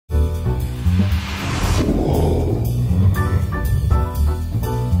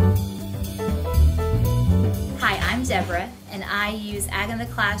I use Ag in the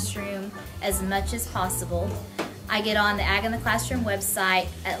Classroom as much as possible. I get on the Ag in the Classroom website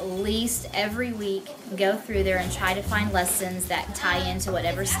at least every week, go through there and try to find lessons that tie into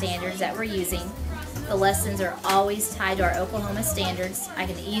whatever standards that we're using. The lessons are always tied to our Oklahoma standards. I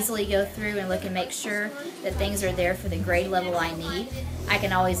can easily go through and look and make sure that things are there for the grade level I need. I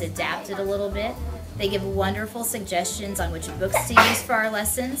can always adapt it a little bit. They give wonderful suggestions on which books to use for our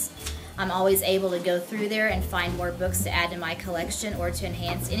lessons. I'm always able to go through there and find more books to add to my collection or to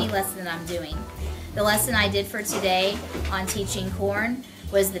enhance any lesson that I'm doing. The lesson I did for today on teaching corn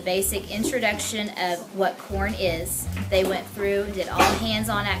was the basic introduction of what corn is. They went through, did all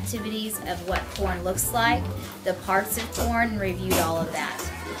hands-on activities of what corn looks like, the parts of corn, and reviewed all of that.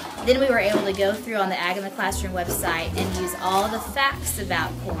 Then we were able to go through on the Ag in the Classroom website and use all the facts about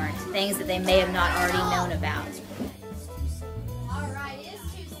corn, things that they may have not already known about. All right, it is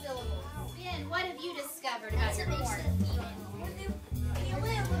 2 syllables. Ben, what have you discovered about your corn?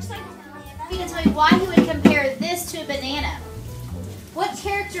 You can tell me why you would compare this to a banana. What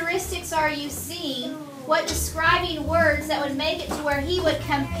characteristics are you seeing? What describing words that would make it to where he would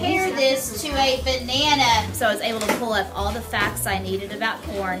compare this to a banana? So I was able to pull up all the facts I needed about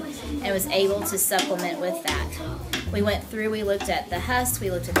corn and was able to supplement with that. We went through, we looked at the husk, we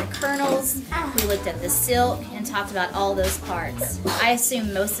looked at the kernels, we looked at the silk, and talked about all those parts. I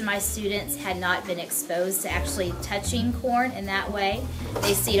assume most of my students had not been exposed to actually touching corn in that way.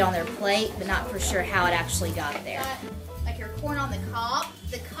 They see it on their plate, but not for sure how it actually got there. Like your corn on the cob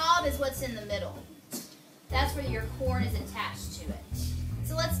is what's in the middle. That's where your corn is attached to it.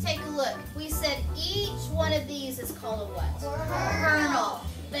 So let's take a look. We said each one of these is called a what? Kernel.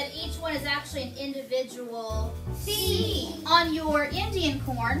 But each one is actually an individual seed. On your Indian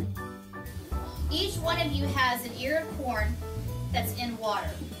corn, each one of you has an ear of corn that's in water.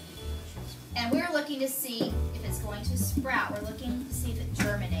 And we're looking to see if it's going to sprout. We're looking to see if it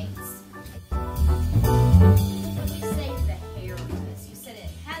germinates. What did we say to the hair of this? You said it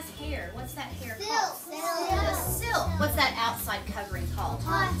has hair. What's that hair called? The silk. What's that outside covering called? The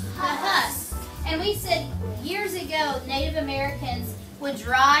husk. And we said years ago, Native Americans would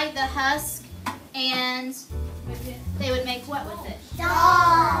dry the husk and they would make what with it?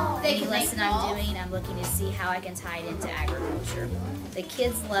 Any lesson I'm doing, I'm looking to see how I can tie it into agriculture. The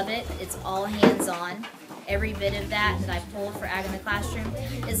kids love it. It's all hands-on. Every bit of that I pull for Ag in the Classroom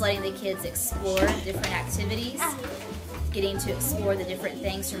is letting the kids explore different activities, getting to explore the different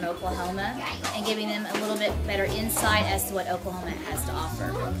things from Oklahoma, and giving them a little bit better insight as to what Oklahoma has to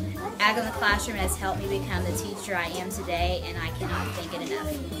offer. Ag in the Classroom has helped me become the teacher I am today, and I cannot thank it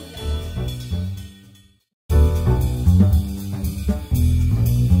enough.